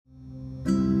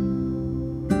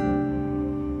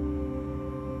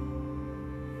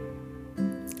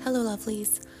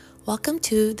lovelies. Welcome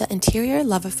to the Interior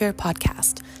Love Affair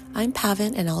podcast. I'm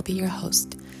Pavan and I'll be your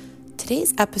host.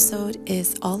 Today's episode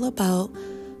is all about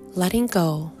letting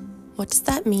go. What does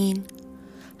that mean?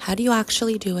 How do you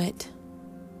actually do it?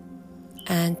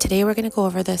 And today we're going to go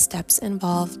over the steps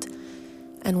involved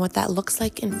and what that looks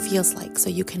like and feels like so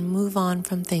you can move on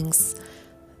from things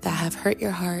that have hurt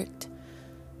your heart,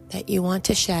 that you want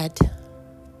to shed,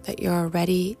 that you're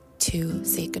ready to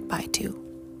say goodbye to.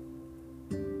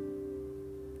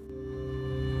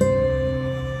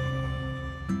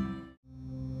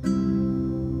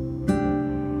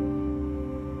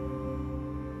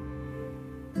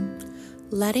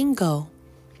 Letting go.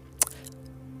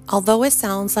 Although it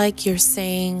sounds like you're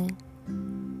saying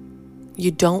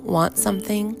you don't want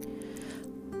something,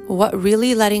 what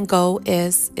really letting go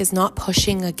is not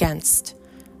pushing against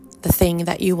the thing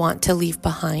that you want to leave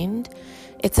behind.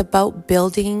 It's about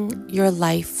building your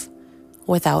life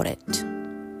without it.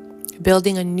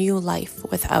 Building a new life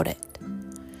without it.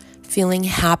 Feeling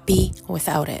happy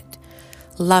without it.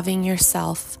 Loving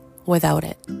yourself without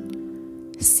it.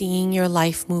 Seeing your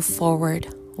life move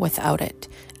forward without it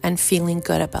and feeling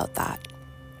good about that.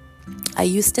 I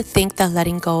used to think that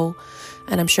letting go,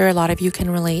 and I'm sure a lot of you can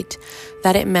relate,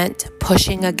 that it meant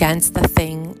pushing against the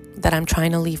thing that I'm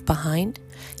trying to leave behind,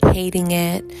 hating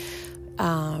it,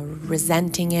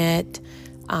 resenting it,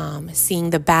 seeing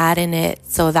the bad in it,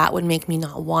 so that would make me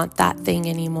not want that thing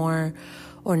anymore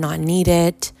or not need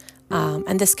it.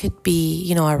 And this could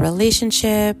be, a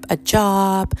relationship, a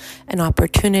job, an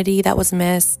opportunity that was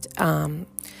missed,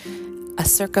 a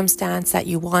circumstance that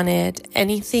you wanted,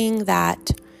 anything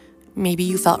that maybe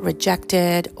you felt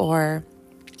rejected or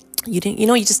you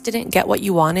just didn't get what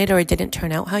you wanted or it didn't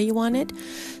turn out how you wanted.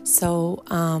 So,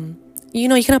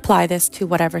 you can apply this to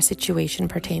whatever situation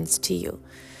pertains to you.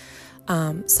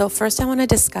 So first I want to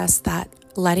discuss that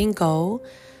letting go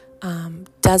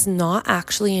does not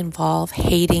actually involve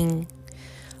hating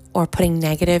or putting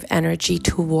negative energy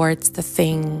towards the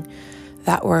thing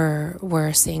that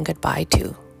we're saying goodbye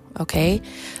to, okay?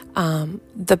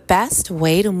 The best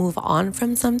way to move on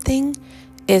from something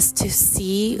is to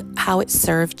see how it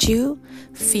served you,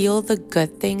 feel the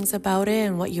good things about it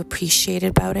and what you appreciate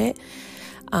about it,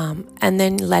 and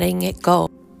then letting it go,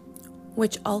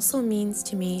 which also means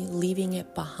to me leaving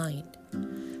it behind.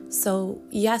 So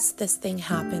yes, this thing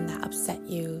happened that upset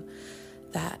you,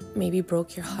 that maybe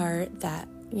broke your heart, that,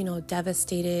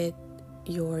 devastated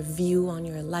your view on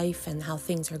your life and how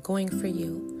things are going for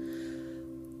you,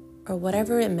 or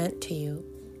whatever it meant to you.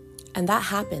 And that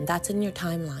happened. That's in your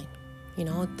timeline.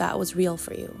 That was real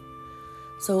for you.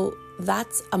 So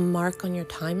that's a mark on your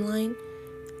timeline,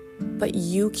 but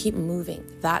you keep moving.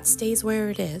 That stays where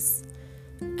it is,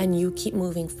 and you keep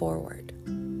moving forward.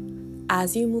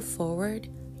 As you move forward,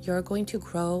 you're going to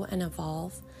grow and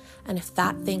evolve. And if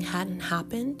that thing hadn't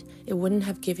happened, it wouldn't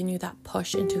have given you that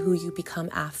push into who you become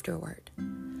afterward.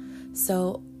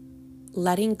 So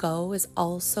letting go is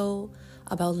also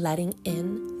about letting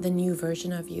in the new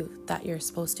version of you that you're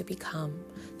supposed to become,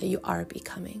 that you are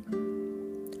becoming.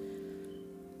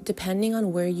 Depending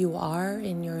on where you are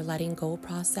in your letting go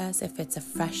process, if it's a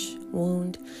fresh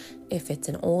wound, if it's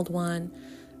an old one,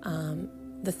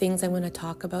 the things I'm going to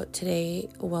talk about today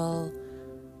will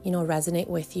resonate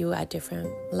with you at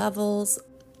different levels.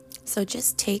 So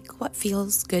just take what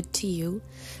feels good to you,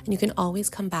 and you can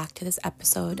always come back to this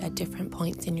episode at different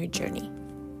points in your journey.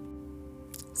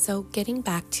 So getting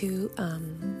back to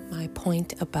my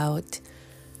point about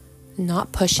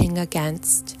not pushing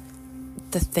against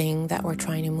the thing that we're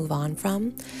trying to move on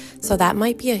from. So that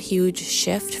might be a huge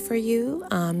shift for you.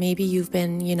 Maybe you've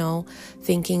been,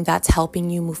 thinking that's helping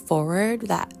you move forward,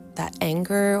 that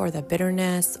anger or the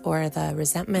bitterness or the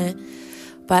resentment.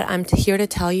 But I'm here to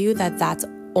tell you that that's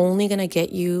only going to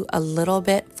get you a little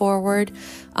bit forward.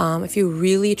 If you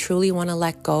really, truly want to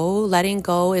let go, letting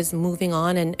go is moving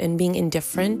on and being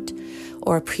indifferent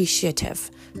or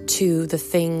appreciative to the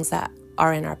things that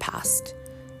are in our past.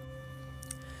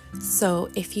 So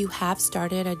if you have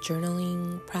started a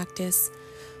journaling practice,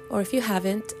 or if you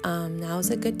haven't, now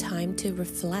is a good time to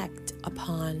reflect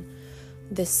upon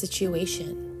this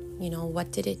situation.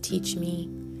 What did it teach me?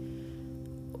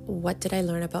 What did I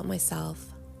learn about myself?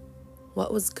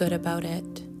 What was good about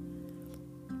it?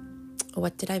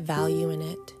 What did I value in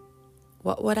it?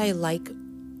 What would I like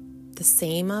the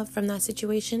same of from that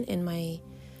situation in my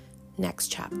next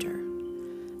chapter?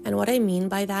 And what I mean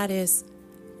by that is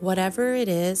whatever it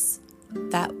is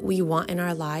that we want in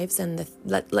our lives, and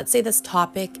let's say this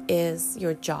topic is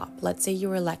your job. Let's say you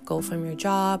were let go from your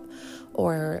job,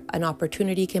 or an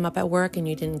opportunity came up at work and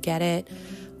you didn't get it,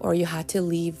 or you had to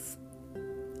leave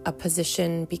a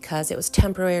position because it was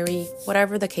temporary,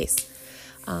 whatever the case.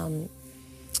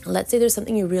 Let's say there's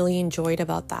something you really enjoyed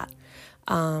about that,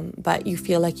 but you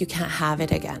feel like you can't have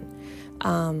it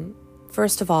again.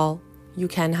 First of all, you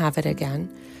can have it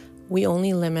again. We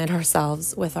only limit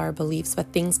ourselves with our beliefs,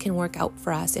 but things can work out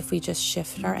for us if we just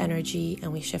shift our energy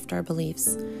and we shift our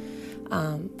beliefs.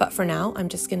 But for now, I'm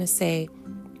just going to say,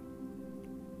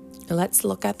 let's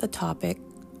look at the topic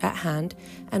at hand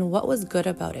and what was good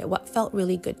about it, what felt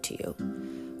really good to you.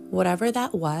 Whatever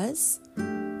that was,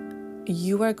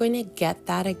 you are going to get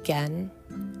that again,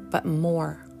 but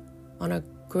more on a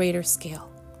greater scale,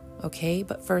 okay?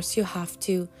 But first you have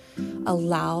to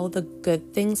allow the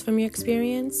good things from your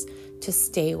experience to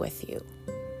stay with you.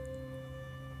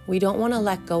 We don't want to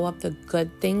let go of the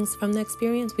good things from the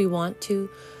experience. We want to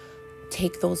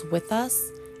take those with us,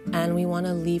 and we want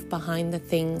to leave behind the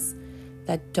things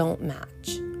that don't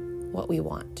match what we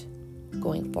want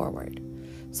going forward.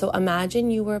 So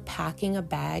imagine you were packing a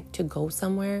bag to go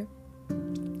somewhere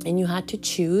and you had to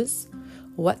choose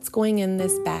what's going in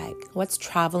this bag, what's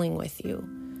traveling with you.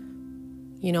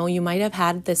 You know, you might have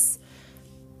had this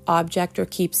object or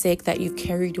keepsake that you've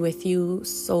carried with you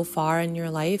so far in your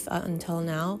life until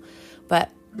now,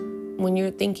 but when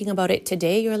you're thinking about it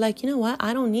today, you're like, you know what?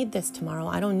 I don't need this tomorrow.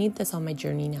 I don't need this on my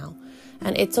journey now.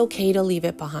 And it's okay to leave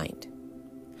it behind.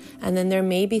 And then there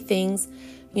may be things,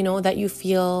 you know, that you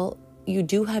feel you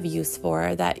do have use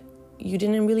for that you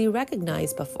didn't really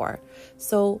recognize before.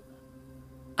 So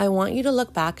I want you to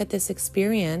look back at this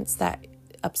experience that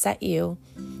upset you,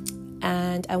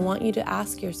 and I want you to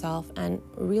ask yourself and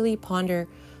really ponder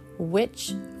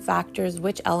which factors,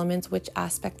 which elements, which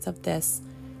aspects of this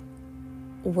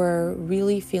were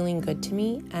really feeling good to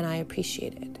me and I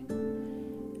appreciated.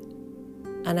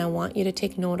 And I want you to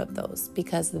take note of those,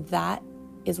 because that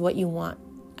is what you want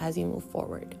as you move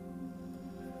forward.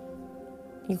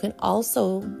 You can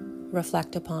also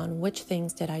reflect upon which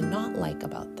things did I not like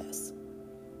about this?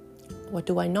 What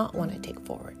do I not want to take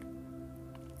forward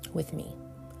with me?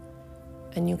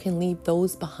 And you can leave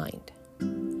those behind.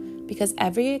 Because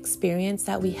every experience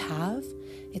that we have,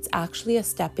 it's actually a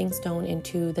stepping stone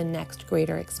into the next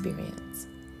greater experience.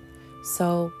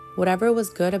 So whatever was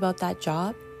good about that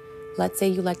job, let's say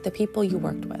you liked the people you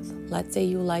worked with. Let's say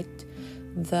you liked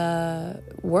the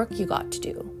work you got to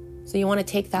do. So you want to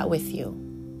take that with you.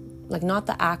 Like not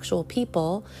the actual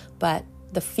people, but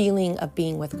the feeling of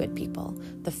being with good people,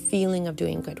 the feeling of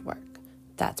doing good work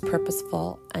that's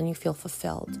purposeful and you feel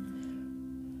fulfilled.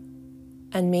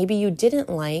 And maybe you didn't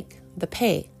like the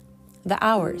pay, the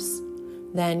hours.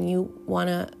 Then you want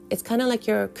to, it's kind of like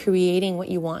you're creating what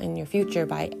you want in your future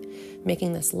by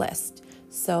making this list.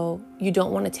 So you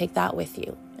don't want to take that with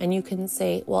you. And you can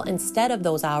say, well, instead of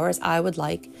those hours, I would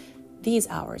like these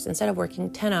hours. Instead of working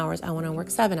 10 hours, I want to work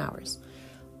 7 hours.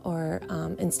 Or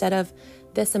instead of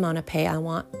this amount of pay, I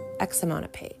want X amount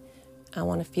of pay. I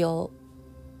want to feel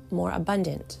more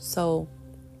abundant. So,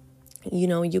 you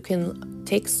know, you can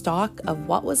take stock of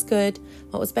what was good,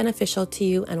 what was beneficial to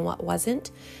you, and what wasn't.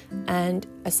 And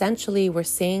essentially, we're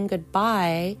saying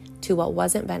goodbye to what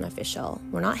wasn't beneficial.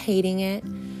 We're not hating it.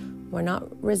 We're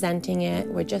not resenting it.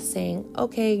 We're just saying,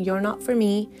 okay, you're not for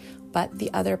me, but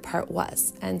the other part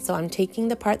was. And so I'm taking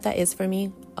the part that is for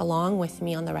me along with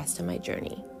me on the rest of my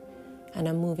journey. And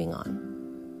I'm moving on.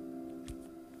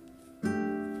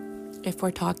 If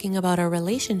we're talking about a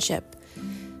relationship,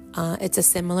 it's a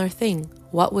similar thing.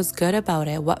 What was good about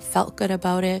it? What felt good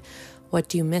about it? What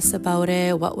do you miss about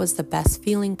it? What was the best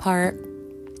feeling part?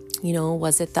 You know,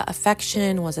 was it the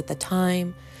affection? Was it the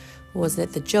time? Was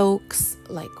it the jokes?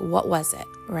 Like, what was it,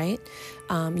 right?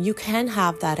 You can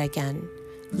have that again.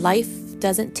 Life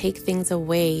doesn't take things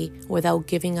away without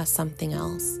giving us something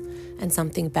else and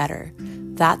something better.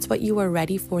 That's what you were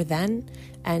ready for then,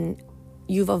 and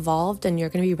you've evolved and you're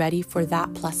going to be ready for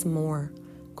that plus more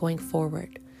going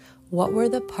forward. What were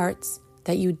the parts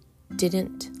that you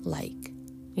didn't like?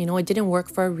 You know, it didn't work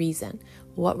for a reason.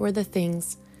 What were the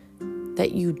things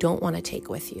that you don't want to take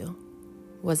with you?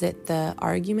 Was it the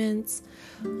arguments?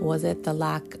 Was it the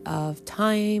lack of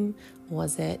time?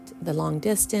 Was it the long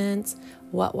distance?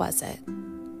 What was it?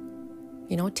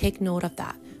 You know, take note of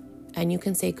that. And you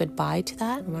can say goodbye to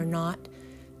that. And we're not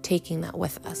taking that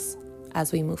with us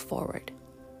as we move forward.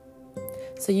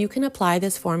 So you can apply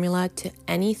this formula to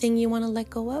anything you want to let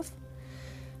go of.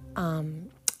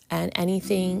 And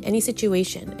any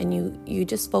situation. And you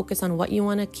just focus on what you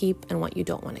want to keep and what you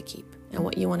don't want to keep. And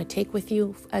what you want to take with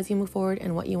you as you move forward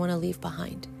and what you want to leave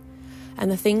behind. And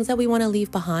the things that we want to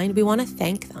leave behind, we want to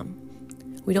thank them.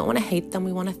 We don't want to hate them.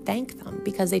 We want to thank them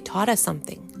because they taught us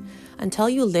something. Until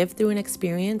you live through an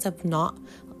experience of not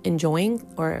enjoying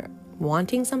or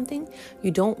wanting something,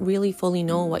 you don't really fully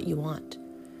know what you want.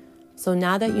 So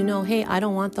now that you know, hey, I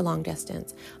don't want the long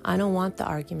distance. I don't want the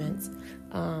arguments.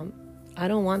 I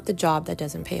don't want the job that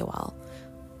doesn't pay well.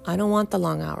 I don't want the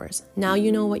long hours. Now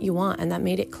you know what you want, and that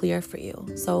made it clear for you.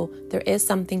 So there is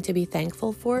something to be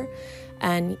thankful for.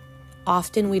 And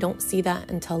often we don't see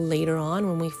that until later on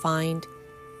when we find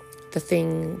the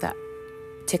thing that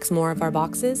ticks more of our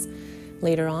boxes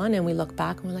later on. And we look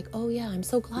back and we're like, oh yeah, I'm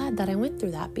so glad that I went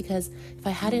through that, because if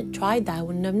I hadn't tried that, I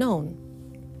wouldn't have known.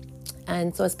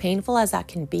 And so as painful as that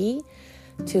can be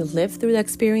to live through the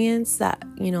experience that,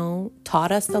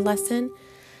 taught us the lesson,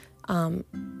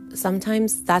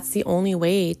 sometimes that's the only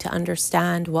way to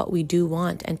understand what we do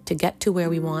want and to get to where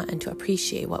we want and to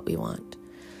appreciate what we want.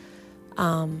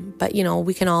 But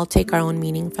we can all take our own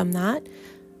meaning from that.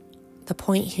 The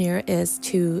point here is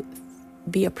to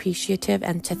be appreciative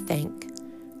and to thank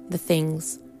the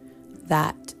things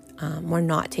that we're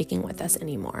not taking with us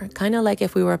anymore. Kind of like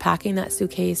if we were packing that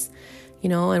suitcase,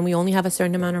 and we only have a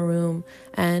certain amount of room,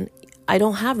 and I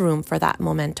don't have room for that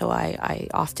memento I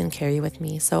often carry with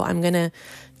me. So I'm going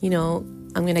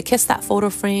to kiss that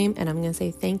photo frame, and I'm going to say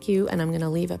thank you, and I'm going to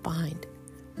leave it behind.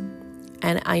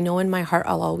 And I know in my heart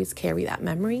I'll always carry that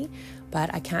memory,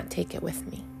 but I can't take it with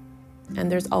me.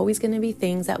 And there's always going to be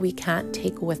things that we can't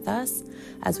take with us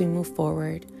as we move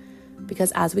forward,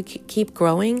 because as we keep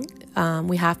growing,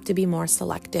 we have to be more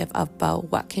selective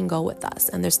about what can go with us.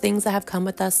 And there's things that have come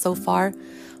with us so far,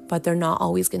 but they're not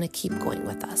always going to keep going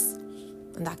with us.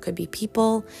 And that could be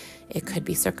people, it could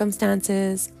be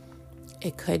circumstances,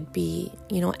 it could be,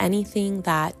 anything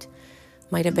that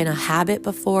might have been a habit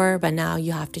before, but now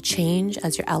you have to change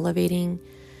as you're elevating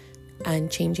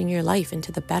and changing your life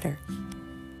into the better.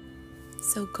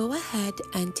 So go ahead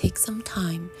and take some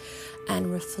time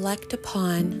and reflect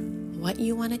upon what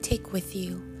you want to take with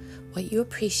you, what you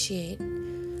appreciate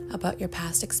about your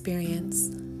past experience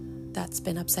that's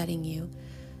been upsetting you,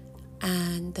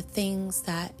 and the things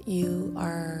that you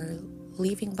are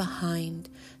leaving behind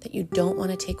that you don't want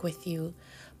to take with you,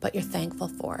 but you're thankful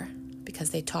for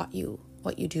because they taught you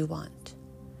what you do want.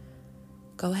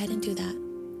 Go ahead and do that,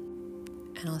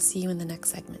 and I'll see you in the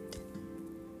next segment.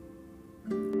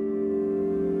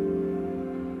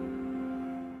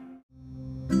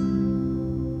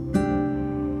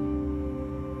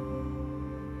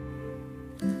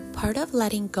 Part of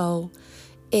letting go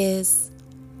is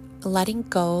letting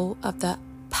go of the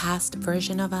past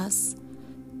version of us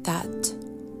that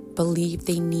believed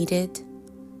they needed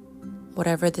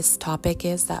whatever this topic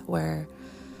is that we're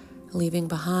leaving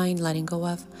behind, letting go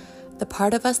of. The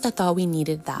part of us that thought we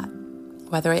needed that,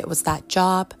 whether it was that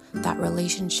job, that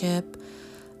relationship,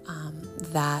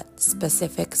 that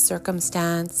specific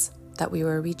circumstance that we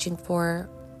were reaching for.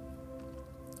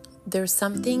 There's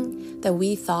something that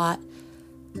we thought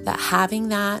that having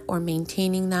that or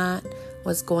maintaining that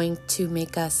was going to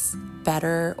make us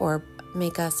better or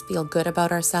make us feel good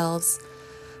about ourselves.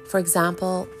 For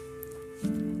example,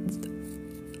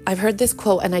 I've heard this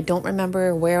quote, and I don't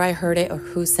remember where I heard it or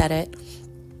who said it.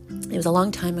 It was a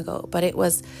long time ago, but it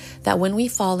was that when we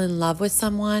fall in love with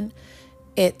someone,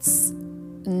 it's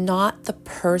not the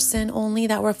person only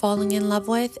that we're falling in love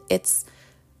with, it's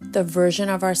the version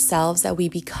of ourselves that we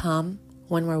become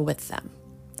when we're with them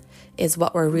is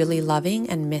what we're really loving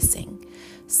and missing.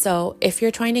 So if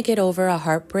you're trying to get over a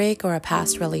heartbreak or a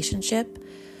past relationship,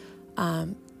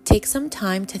 take some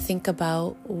time to think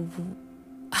about,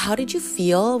 how did you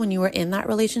feel when you were in that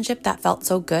relationship that felt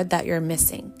so good that you're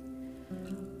missing?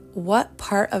 What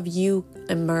part of you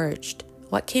emerged?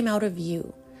 What came out of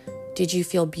you? Did you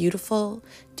feel beautiful?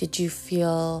 Did you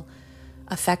feel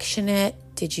affectionate?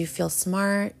 Did you feel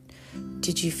smart?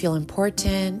 Did you feel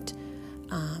important?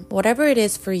 Whatever it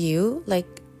is for you, like,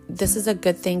 this is a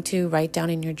good thing to write down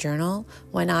in your journal.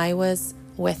 When I was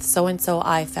with so-and-so,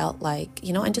 I felt like,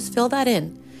 and just fill that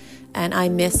in. And I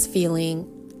miss feeling,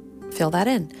 fill that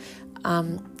in.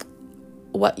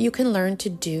 What you can learn to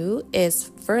do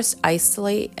is first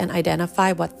isolate and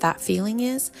identify what that feeling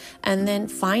is, and then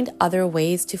find other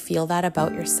ways to feel that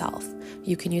about yourself.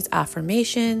 You can use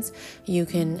affirmations. You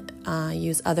can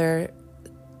use other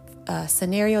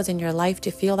scenarios in your life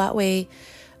to feel that way.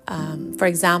 For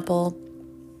example,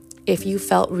 if you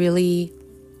felt really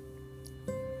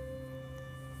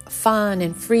fun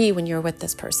and free when you're with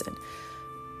this person,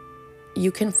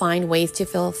 you can find ways to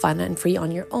feel fun and free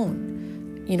on your own.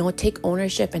 Take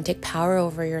ownership and take power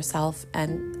over yourself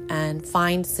and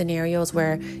find scenarios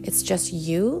where it's just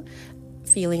you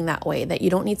feeling that way, that you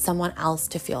don't need someone else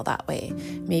to feel that way.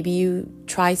 Maybe you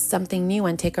try something new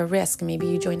and take a risk. Maybe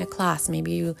you join a class.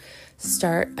 Maybe you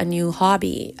start a new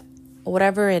hobby.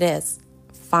 Whatever it is,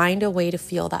 find a way to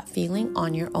feel that feeling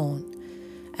on your own.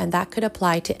 And that could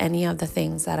apply to any of the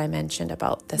things that I mentioned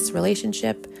about this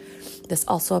relationship. This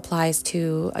also applies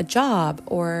to a job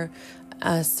or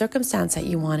a circumstance that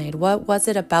you wanted. What was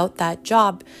it about that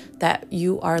job that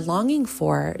you are longing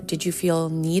for? Did you feel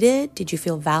needed? Did you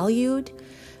feel valued?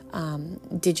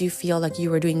 Did you feel like you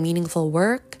were doing meaningful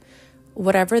work?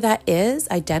 Whatever that is,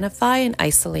 identify and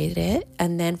isolate it,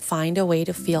 and then find a way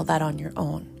to feel that on your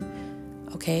own.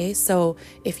 Okay, so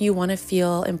if you want to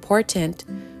feel important,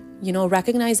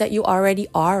 recognize that you already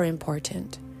are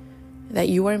important, that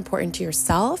you are important to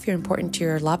yourself, you're important to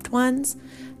your loved ones,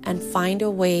 and find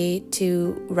a way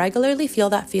to regularly feel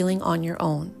that feeling on your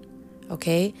own.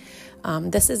 Okay,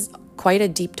 this is quite a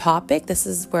deep topic. This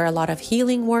is where a lot of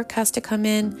healing work has to come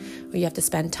in, where you have to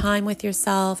spend time with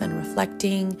yourself and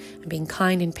reflecting and being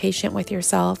kind and patient with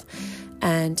yourself.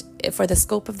 And for the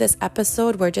scope of this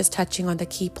episode, we're just touching on the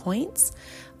key points.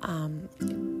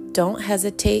 Don't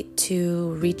hesitate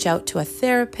to reach out to a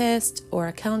therapist or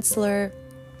a counselor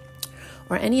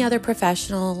or any other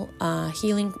professional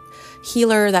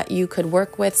healer that you could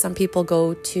work with. Some people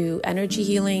go to energy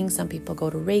healing, some people go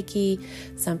to Reiki,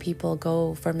 some people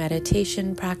go for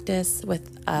meditation practice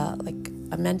with like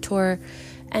a mentor.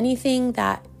 Anything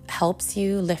that helps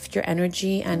you lift your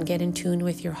energy and get in tune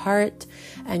with your heart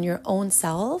and your own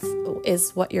self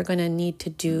is what you're going to need to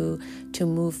do to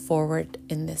move forward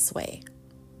in this way.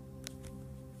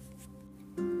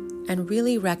 And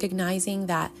really recognizing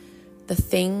that the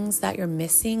things that you're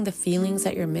missing, the feelings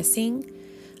that you're missing,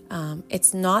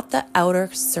 it's not the outer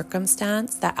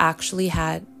circumstance that actually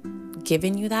had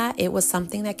given you that. It was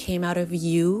something that came out of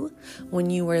you when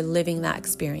you were living that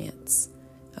experience.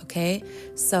 Okay,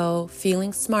 so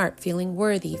feeling smart, feeling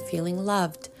worthy, feeling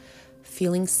loved,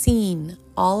 feeling seen,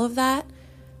 all of that,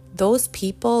 those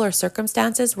people or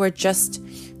circumstances were just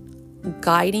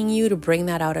guiding you to bring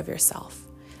that out of yourself.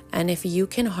 And if you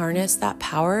can harness that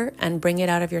power and bring it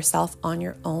out of yourself on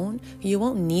your own, you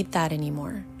won't need that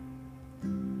anymore.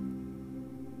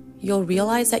 You'll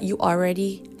realize that you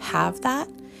already have that,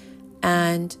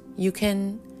 and you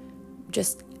can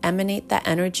just emanate that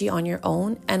energy on your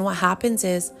own. And what happens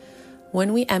is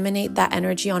when we emanate that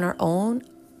energy on our own,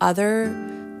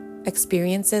 other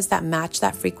experiences that match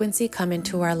that frequency come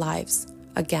into our lives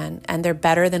again, and they're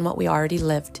better than what we already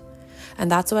lived. And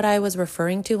that's what I was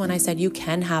referring to when I said you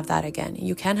can have that again.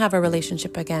 You can have a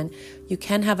relationship again. You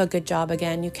can have a good job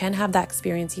again. You can have that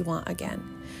experience you want again,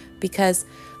 because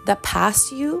the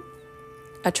past you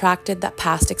attracted that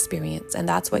past experience, and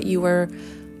that's what you were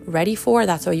ready for.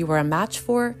 That's what you were a match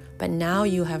for. But now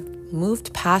you have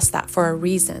moved past that for a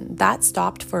reason. That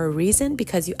stopped for a reason,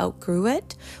 because you outgrew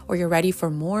it, or you're ready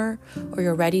for more, or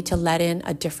you're ready to let in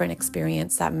a different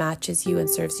experience that matches you and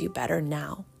serves you better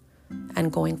now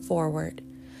and going forward.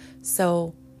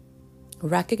 So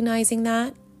recognizing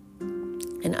that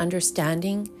and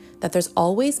understanding that there's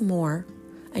always more,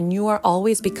 and you are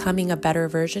always becoming a better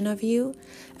version of you,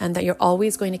 and that you're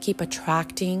always going to keep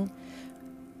attracting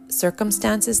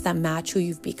circumstances that match who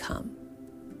you've become.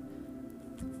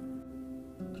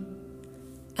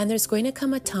 And there's going to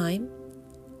come a time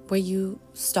where you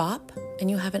stop and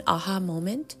you have an aha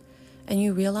moment, and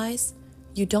you realize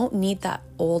you don't need that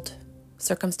old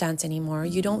circumstance anymore.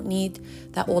 You don't need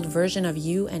that old version of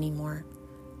you anymore.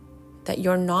 That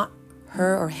you're not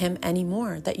her or him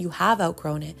anymore, that you have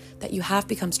outgrown it, that you have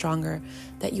become stronger,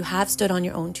 that you have stood on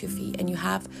your own 2 feet, and you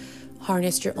have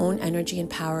harnessed your own energy and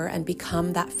power and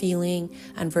become that feeling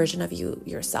and version of you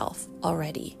yourself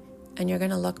already. And you're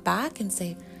going to look back and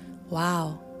say,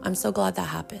 wow, I'm so glad that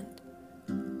happened,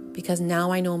 because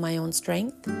now I know my own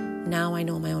strength, now I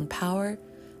know my own power,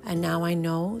 and now I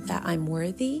know that I'm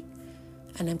worthy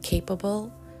and I'm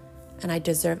capable, and I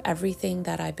deserve everything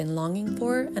that I've been longing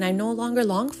for, and I no longer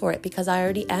long for it because I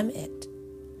already am it.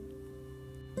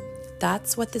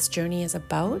 That's what this journey is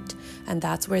about, and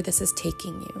that's where this is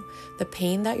taking you. The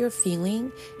pain that you're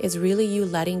feeling is really you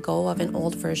letting go of an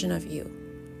old version of you.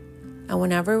 And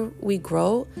whenever we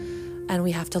grow and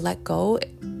we have to let go,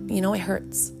 it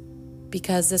hurts,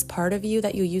 because this part of you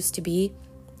that you used to be,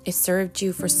 it served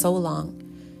you for so long.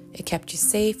 It kept you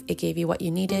safe. It gave you what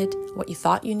you needed, what you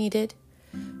thought you needed.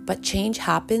 But change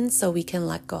happens so we can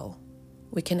let go.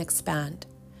 We can expand.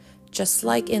 Just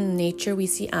like in nature, we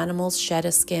see animals shed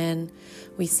a skin.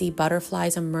 We see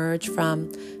butterflies emerge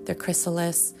from their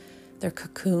chrysalis, their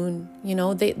cocoon.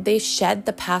 They shed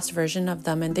the past version of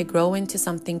them, and they grow into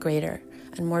something greater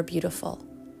and more beautiful.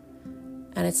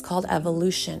 And it's called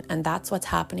evolution. And that's what's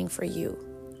happening for you.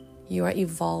 You are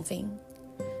evolving.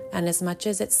 And as much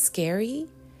as it's scary,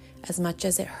 as much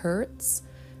as it hurts,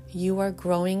 you are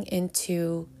growing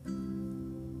into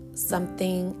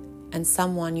something and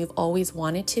someone you've always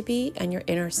wanted to be, and your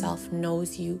inner self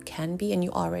knows you can be, and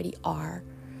you already are.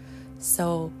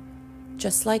 So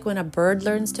just like when a bird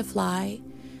learns to fly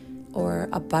or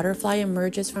a butterfly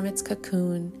emerges from its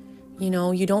cocoon,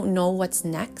 you don't know what's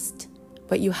next,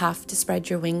 but you have to spread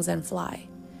your wings and fly.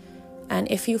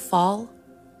 And if you fall,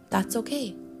 that's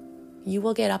okay. You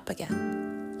will get up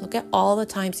again. Look at all the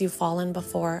times you've fallen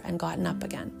before and gotten up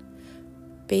again.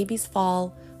 Babies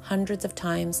fall hundreds of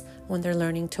times when they're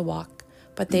learning to walk,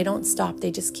 but they don't stop.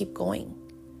 They just keep going.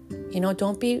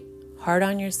 Don't be hard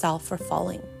on yourself for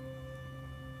falling.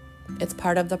 It's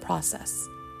part of the process.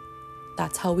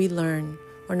 That's how we learn.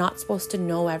 We're not supposed to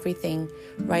know everything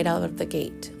right out of the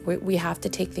gate. We have to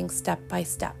take things step by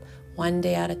step, one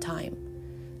day at a time.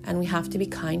 And we have to be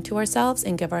kind to ourselves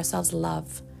and give ourselves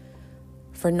love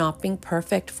for not being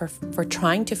perfect, for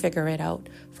trying to figure it out,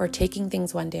 for taking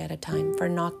things one day at a time, for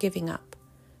not giving up.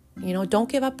 Don't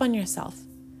give up on yourself.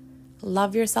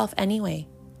 Love yourself anyway,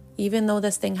 even though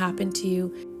this thing happened to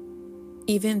you,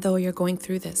 even though you're going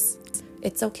through this.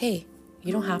 It's okay.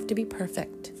 You don't have to be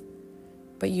perfect,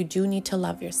 but you do need to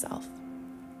love yourself.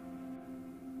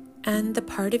 And the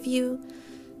part of you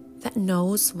that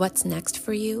knows what's next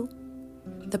for you,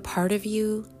 the part of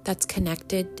you that's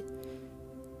connected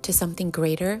to something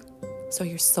greater, so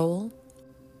your soul,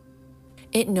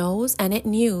 it knows and it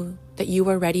knew that you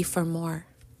were ready for more.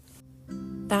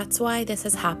 That's why this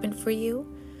has happened for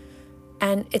you.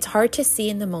 And it's hard to see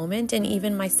in the moment. And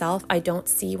even myself, I don't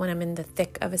see when I'm in the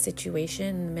thick of a situation,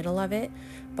 in the middle of it.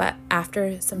 But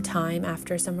after some time,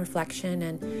 after some reflection,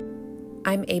 and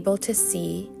I'm able to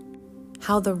see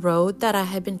how the road that I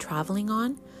had been traveling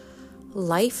on,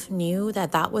 life knew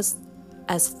that was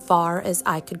as far as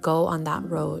I could go on that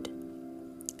road.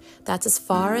 That's as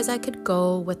far as I could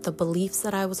go with the beliefs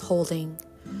that I was holding,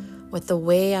 with the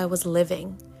way I was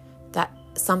living, that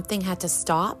something had to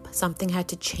stop, something had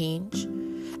to change.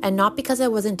 And not because I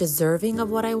wasn't deserving of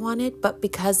what I wanted, but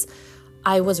because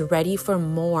I was ready for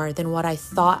more than what I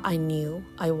thought I knew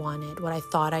I wanted, what I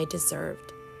thought I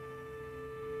deserved.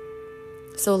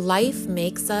 So life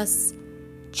makes us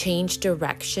change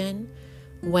direction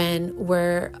when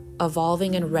we're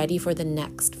evolving and ready for the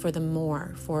next, for the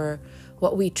more, for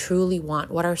what we truly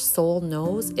want, what our soul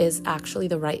knows is actually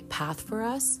the right path for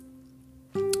us.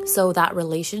 So that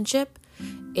relationship,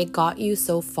 it got you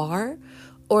so far,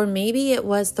 or maybe it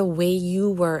was the way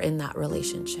you were in that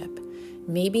relationship.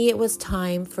 Maybe it was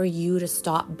time for you to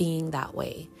stop being that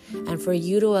way and for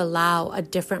you to allow a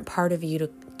different part of you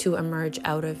to emerge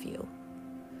out of you.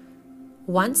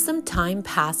 Once some time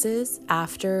passes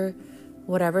after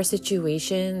whatever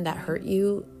situation that hurt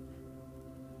you,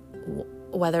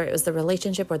 whether it was the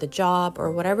relationship or the job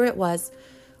or whatever it was,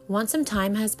 once some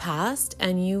time has passed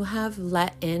and you have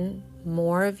let in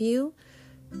more of you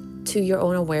to your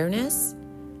own awareness,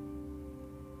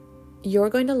 you're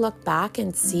going to look back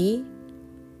and see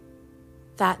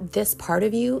that this part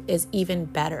of you is even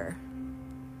better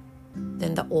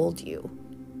than the old you.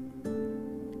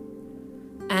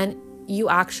 And you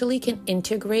actually can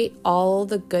integrate all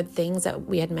the good things that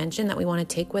we had mentioned that we want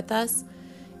to take with us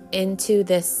into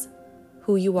this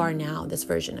who you are now, this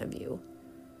version of you.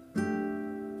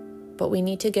 But we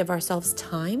need to give ourselves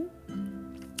time.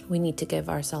 We need to give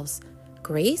ourselves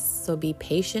grace, so be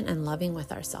patient and loving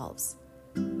with ourselves.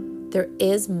 There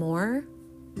is more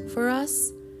for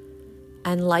us,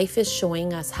 and life is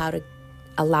showing us how to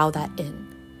allow that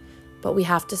in. But we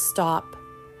have to stop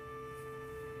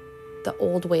the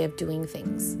old way of doing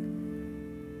things.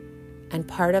 And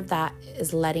part of that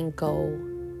is letting go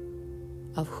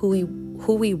of who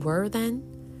we were then,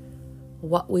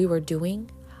 what we were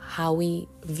doing, how we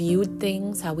viewed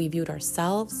things, how we viewed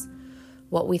ourselves,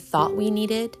 what we thought we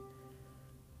needed.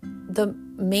 The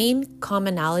main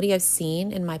commonality I've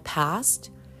seen in my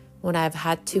past when I've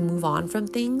had to move on from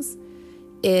things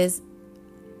is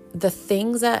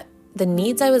the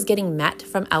needs I was getting met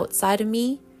from outside of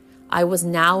me, I was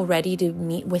now ready to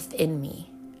meet within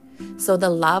me. So the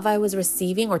love I was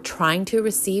receiving or trying to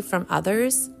receive from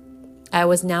others, I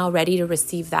was now ready to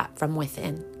receive that from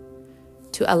within,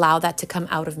 to allow that to come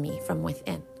out of me from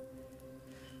within.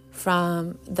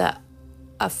 From the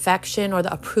affection or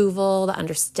the approval, the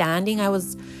understanding I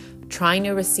was trying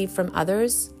to receive from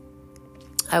others,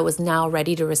 I was now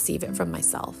ready to receive it from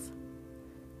myself.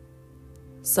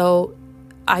 So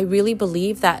I really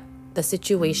believe that the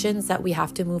situations that we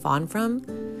have to move on from,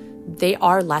 they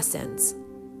are lessons.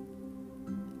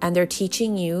 And they're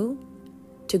teaching you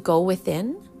to go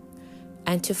within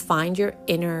and to find your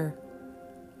inner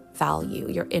value,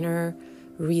 your inner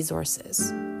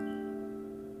resources.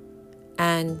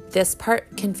 And this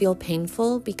part can feel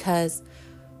painful because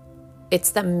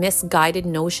it's the misguided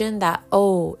notion that,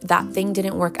 oh, that thing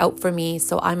didn't work out for me,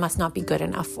 so I must not be good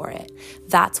enough for it.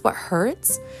 That's what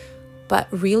hurts. But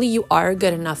really, you are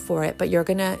good enough for it, but you're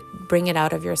going to bring it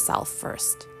out of yourself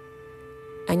first.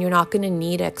 And you're not going to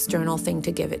need an external thing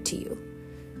to give it to you.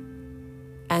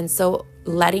 And so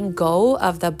letting go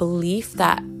of the belief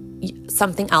that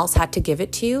something else had to give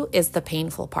it to you is the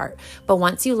painful part. But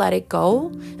once you let it go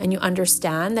and you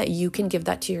understand that you can give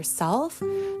that to yourself,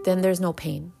 then there's no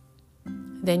pain.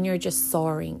 Then you're just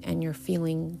soaring and you're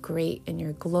feeling great and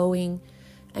you're glowing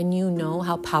and you know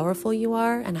how powerful you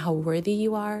are and how worthy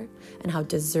you are and how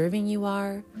deserving you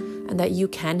are and that you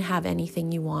can have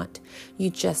anything you want.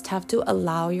 You just have to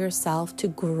allow yourself to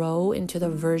grow into the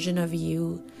version of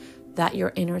you that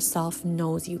your inner self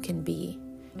knows you can be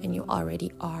and you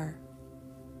already are.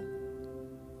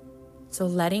 So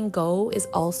letting go is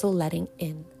also letting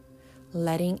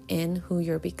in who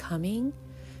you're becoming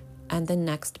and the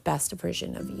next best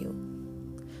version of you.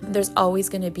 And there's always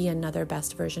going to be another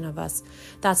best version of us.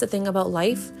 That's the thing about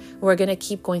life. We're going to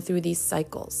keep going through these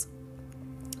cycles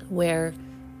where,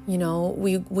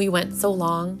 we went so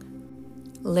long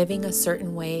living a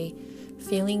certain way,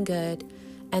 feeling good,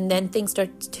 and then things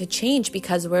start to change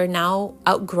because we're now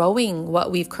outgrowing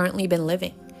what we've currently been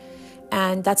living.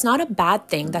 And that's not a bad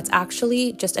thing. That's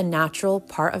actually just a natural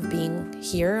part of being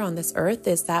here on this earth,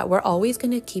 is that we're always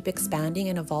going to keep expanding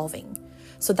and evolving.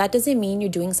 So that doesn't mean you're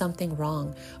doing something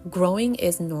wrong. Growing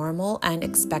is normal and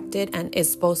expected and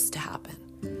is supposed to happen.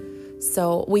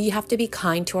 So we have to be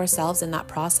kind to ourselves in that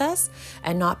process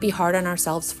and not be hard on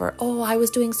ourselves for, oh, I was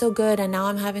doing so good and now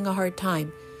I'm having a hard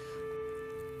time.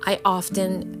 I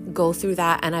often go through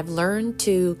that, and I've learned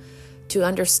to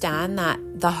understand that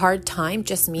the hard time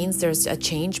just means there's a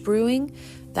change brewing,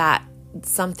 that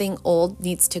something old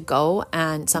needs to go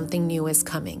and something new is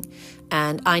coming.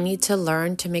 And I need to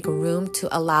learn to make room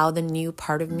to allow the new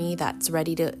part of me that's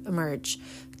ready to emerge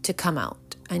to come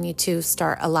out. I need to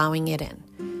start allowing it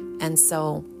in. And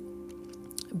so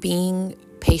being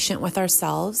patient with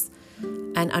ourselves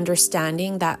and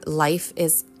understanding that life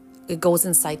it goes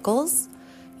in cycles.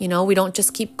 We don't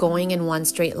just keep going in one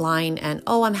straight line and,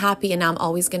 oh, I'm happy and now I'm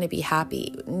always going to be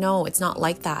happy. No, it's not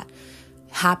like that.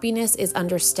 Happiness is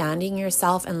understanding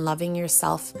yourself and loving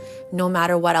yourself no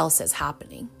matter what else is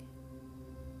happening.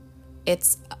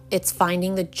 It's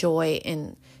finding the joy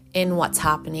in what's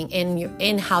happening,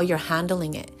 in how you're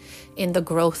handling it, in the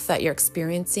growth that you're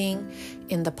experiencing,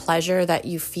 in the pleasure that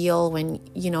you feel when,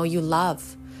 you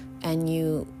love and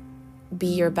you be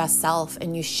your best self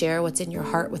and you share what's in your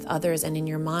heart with others and in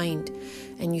your mind,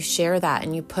 and you share that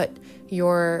and you put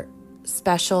your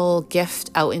special gift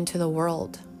out into the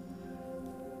world.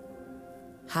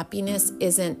 Happiness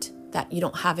isn't that you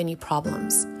don't have any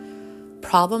problems.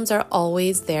 Problems are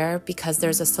always there because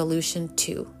there's a solution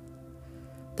too.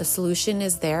 The solution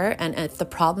is there, and if the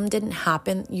problem didn't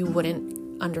happen, you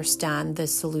wouldn't understand the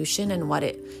solution and what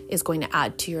it is going to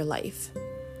add to your life.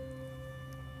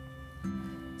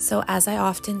 So as I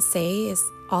often say, is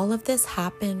all of this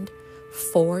happened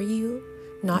for you,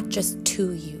 not just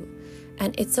to you.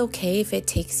 And it's okay if it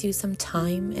takes you some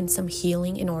time and some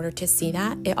healing in order to see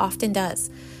that. It often does.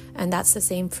 And that's the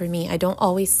same for me. I don't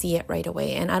always see it right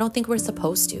away. And I don't think we're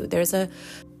supposed to. There's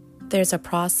a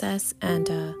process and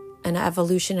an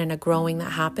evolution and a growing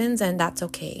that happens, and that's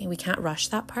okay. We can't rush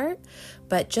that part.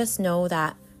 But just know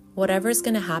that whatever's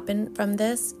going to happen from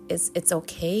this it's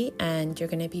okay, and you're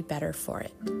going to be better for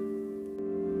it.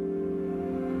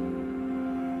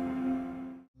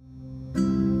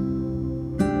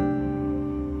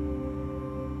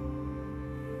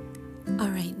 All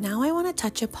right, now I want to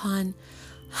touch upon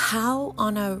how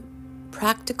on a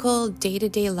practical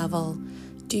day-to-day level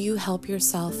do you help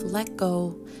yourself let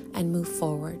go and move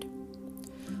forward.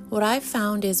 What I've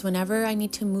found is whenever I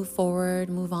need to move forward,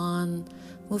 move on,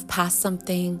 move past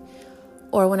something,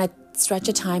 or when a stretch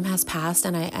of time has passed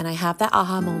and I have that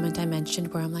aha moment I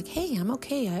mentioned where I'm like, hey, I'm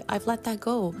okay, I've let that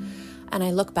go. And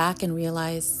I look back and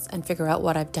realize and figure out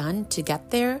what I've done to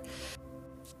get there.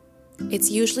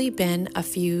 It's usually been a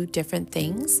few different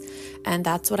things, and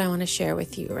that's what I want to share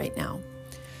with you right now.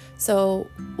 So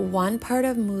one part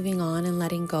of moving on and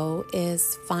letting go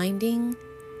is finding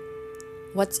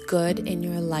what's good in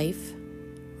your life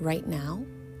right now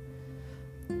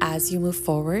as you move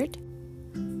forward.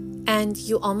 And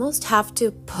you almost have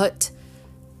to put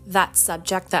that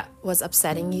subject that was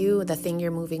upsetting you, the thing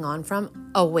you're moving on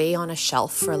from, away on a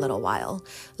shelf for a little while.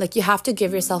 Like you have to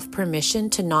give yourself permission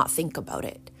to not think about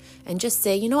it and just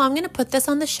say, I'm going to put this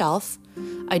on the shelf.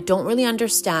 I don't really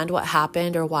understand what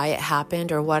happened or why it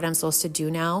happened or what I'm supposed to do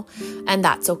now. And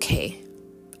that's okay.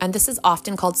 And this is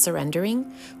often called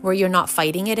surrendering, where you're not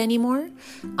fighting it anymore.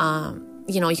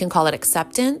 You can call it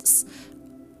acceptance,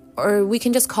 or we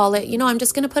can just call it, I'm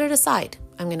just going to put it aside.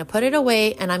 I'm going to put it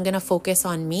away, and I'm going to focus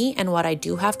on me and what I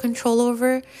do have control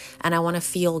over, and I want to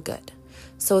feel good.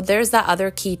 So there's that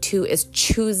other key too, is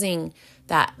choosing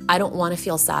that I don't want to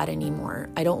feel sad anymore.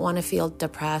 I don't want to feel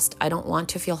depressed. I don't want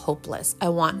to feel hopeless. I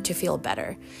want to feel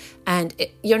better. And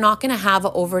you're not going to have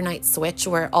an overnight switch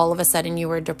where all of a sudden you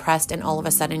were depressed and all of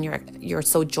a sudden you're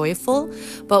so joyful.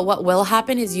 But what will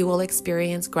happen is you will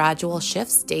experience gradual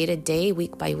shifts day to day,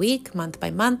 week by week, month by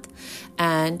month.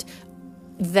 And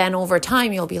then over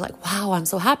time, you'll be like, wow, I'm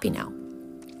so happy now.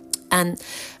 And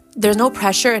there's no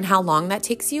pressure in how long that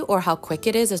takes you or how quick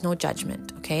it is. There's no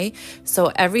judgment, okay? So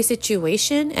every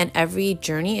situation and every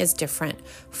journey is different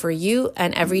for you.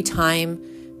 And every time,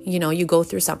 you go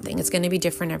through something, it's going to be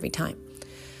different every time.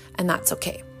 And that's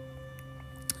okay.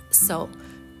 So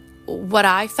what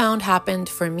I found happened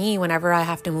for me whenever I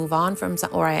have to move on from,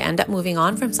 or I end up moving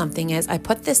on from something, is I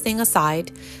put this thing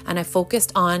aside and I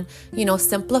focused on,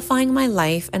 simplifying my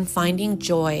life and finding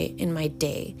joy in my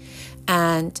day.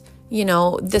 And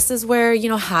this is where,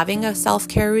 having a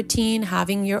self-care routine,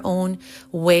 having your own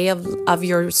way of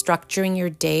your structuring your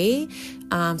day,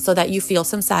 so that you feel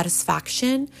some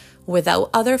satisfaction without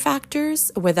other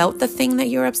factors, without the thing that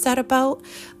you're upset about.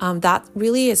 That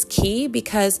really is key,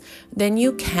 because then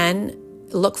you can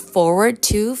look forward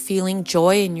to feeling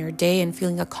joy in your day and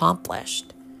feeling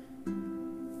accomplished.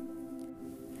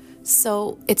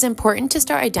 So it's important to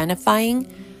start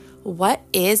identifying what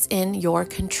is in your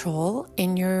control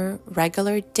in your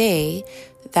regular day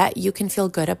that you can feel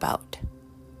good about.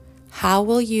 How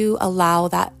will you allow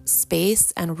that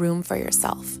space and room for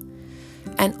yourself?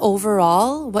 And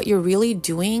overall, what you're really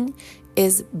doing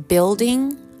is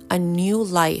building a new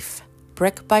life,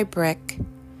 brick by brick,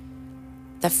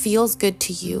 that feels good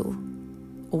to you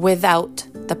without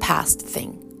the past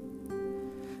thing.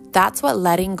 That's what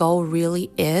letting go really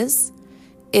is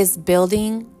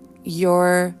building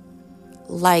your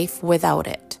life without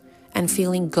it and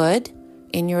feeling good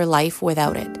in your life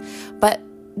without it. But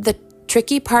the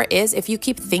tricky part is, if you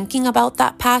keep thinking about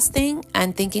that past thing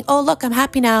and thinking, oh, look, I'm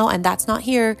happy now, and that's not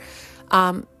here,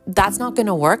 that's not going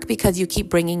to work, because you keep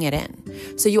bringing it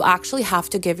in. So you actually have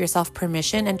to give yourself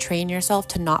permission and train yourself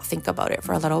to not think about it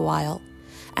for a little while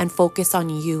and focus on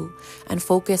you and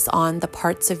focus on the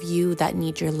parts of you that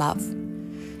need your love.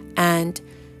 And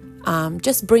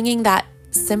just bringing that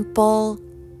simple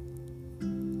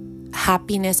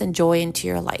happiness and joy into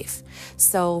your life.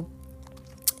 So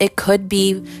it could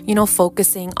be,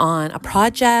 focusing on a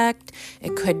project.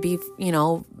 It could be,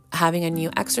 having a new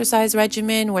exercise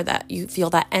regimen where that you feel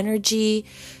that energy.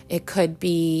 It could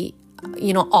be,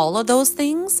 all of those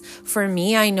things. For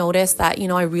me, I noticed that,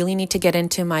 I really need to get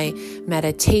into my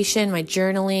meditation, my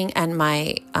journaling, and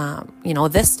my,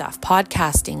 this stuff,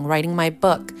 podcasting, writing my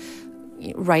book,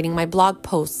 writing my blog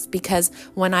posts, because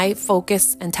when I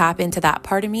focus and tap into that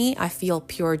part of me, I feel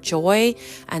pure joy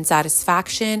and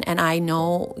satisfaction, and I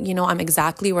know, I'm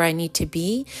exactly where I need to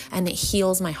be, and it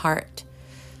heals my heart.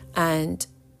 And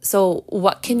so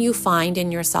what can you find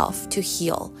in yourself to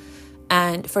heal?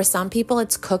 And for some people,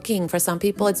 it's cooking. For some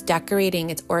people, it's decorating,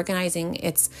 it's organizing,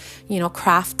 it's,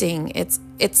 crafting.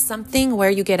 It's something where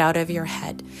you get out of your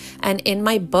head. And in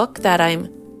my book that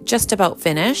I'm just about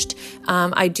finished,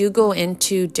 I do go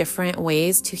into different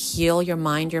ways to heal your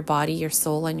mind, your body, your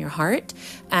soul, and your heart.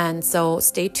 And so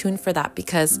stay tuned for that,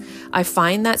 because I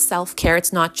find that self-care,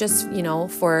 it's not just,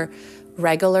 for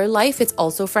regular life, it's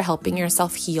also for helping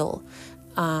yourself heal,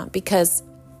 because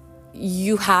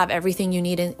you have everything you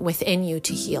need within you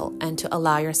to heal and to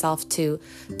allow yourself to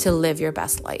live your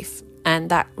best life.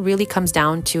 And that really comes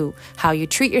down to how you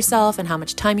treat yourself and how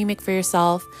much time you make for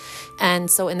yourself. And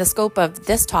so in the scope of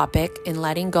this topic, in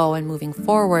letting go and moving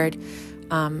forward,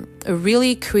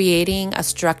 really creating a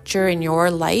structure in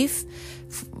your life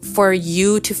for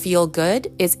you to feel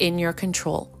good is in your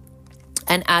control.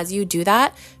 And as you do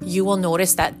that, you will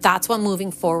notice that that's what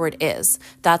moving forward is.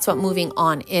 That's what moving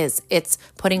on is. It's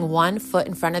putting one foot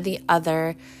in front of the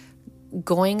other,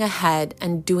 going ahead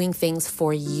and doing things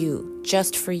for you,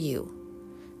 just for you,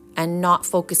 and not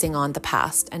focusing on the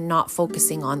past and not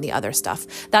focusing on the other stuff.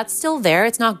 That's still there.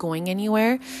 It's not going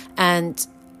anywhere. And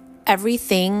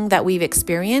everything that we've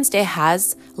experienced, it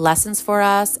has lessons for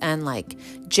us and like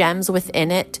gems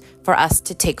within it for us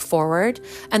to take forward.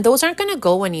 And those aren't going to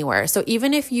go anywhere. So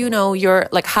even if you're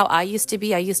like how I used to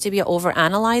be an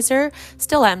overanalyzer,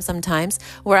 still am sometimes,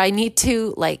 where I need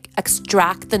to like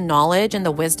extract the knowledge and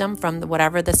the wisdom from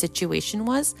whatever the situation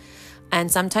was.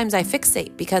 And sometimes I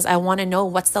fixate because I want to know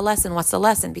what's the lesson,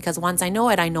 because once I know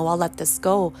it, I know I'll let this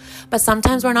go. But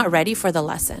sometimes we're not ready for the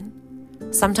lesson.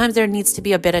 Sometimes there needs to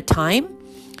be a bit of time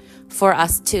for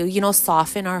us to,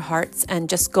 soften our hearts and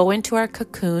just go into our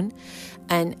cocoon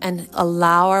and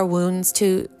allow our wounds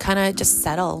to kind of just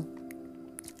settle.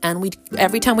 And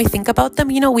every time we think about them,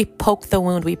 we poke the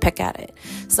wound, we pick at it.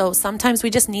 So sometimes we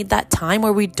just need that time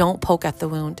where we don't poke at the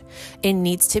wound. It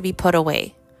needs to be put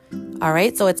away. All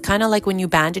right. So it's kind of like when you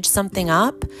bandage something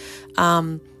up,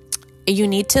 you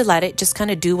need to let it just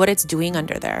kind of do what it's doing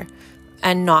under there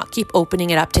and not keep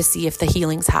opening it up to see if the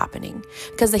healing's happening,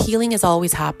 because the healing is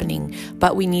always happening,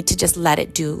 but we need to just let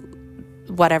it do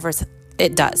whatever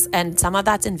it does. And some of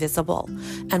that's invisible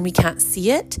and we can't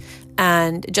see it.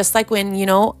 And just like when,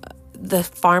 the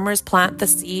farmers plant the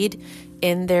seed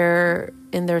in their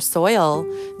soil,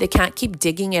 they can't keep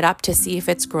digging it up to see if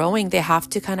it's growing. They have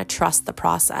to kind of trust the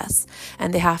process,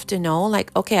 and they have to know,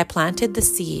 like, okay, I planted the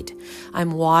seed.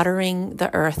 I'm watering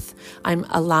the earth. I'm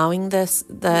allowing the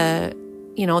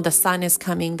sun is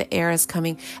coming, the air is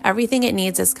coming, everything it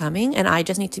needs is coming, and I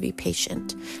just need to be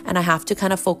patient, and I have to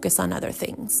kind of focus on other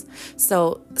things.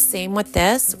 So same with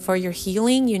this, for your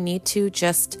healing, you need to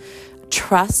just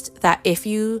trust that if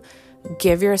you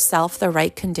give yourself the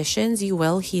right conditions, you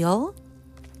will heal,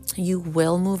 you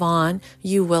will move on,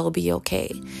 you will be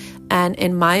okay. And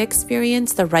in my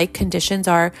experience, the right conditions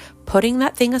are putting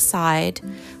that thing aside,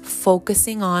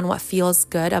 focusing on what feels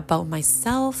good about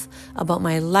myself, about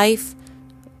my life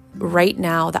right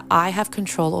now that I have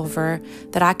control over,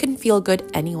 that I can feel good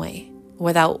anyway,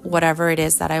 without whatever it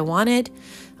is that I wanted,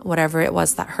 whatever it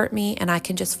was that hurt me, and I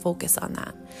can just focus on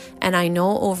that. And I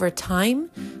know over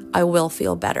time, I will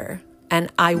feel better. And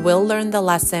I will learn the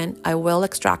lesson. I will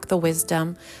extract the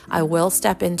wisdom. I will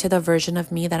step into the version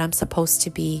of me that I'm supposed to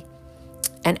be.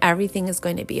 And everything is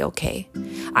going to be okay.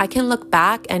 I can look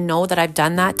back and know that I've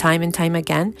done that time and time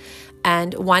again.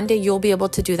 And one day you'll be able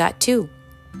to do that too.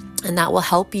 And that will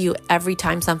help you every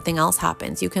time something else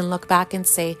happens. You can look back and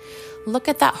say, look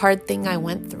at that hard thing I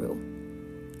went through.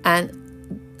 And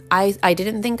I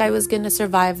didn't think I was going to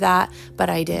survive that, but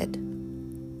I did.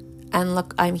 And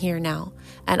look, I'm here now.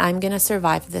 And I'm going to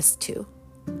survive this too.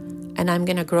 And I'm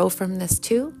going to grow from this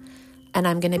too. And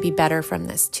I'm going to be better from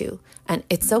this too. And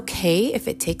it's okay if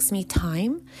it takes me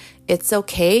time. It's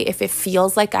okay if it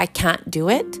feels like I can't do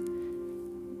it,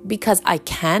 because I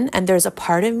can. And there's a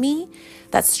part of me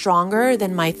that's stronger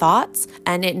than my thoughts,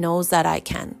 and it knows that I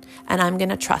can. And I'm going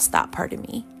to trust that part of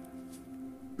me.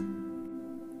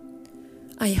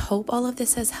 I hope all of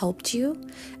this has helped you.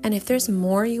 And if there's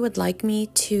more you would like me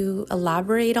to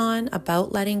elaborate on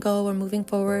about letting go or moving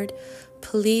forward,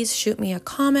 please shoot me a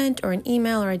comment or an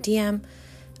email or a DM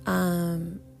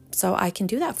so I can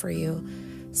do that for you.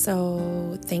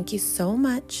 So thank you so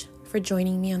much for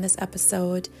joining me on this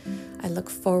episode. I look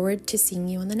forward to seeing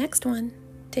you on the next one.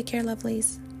 Take care,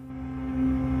 lovelies.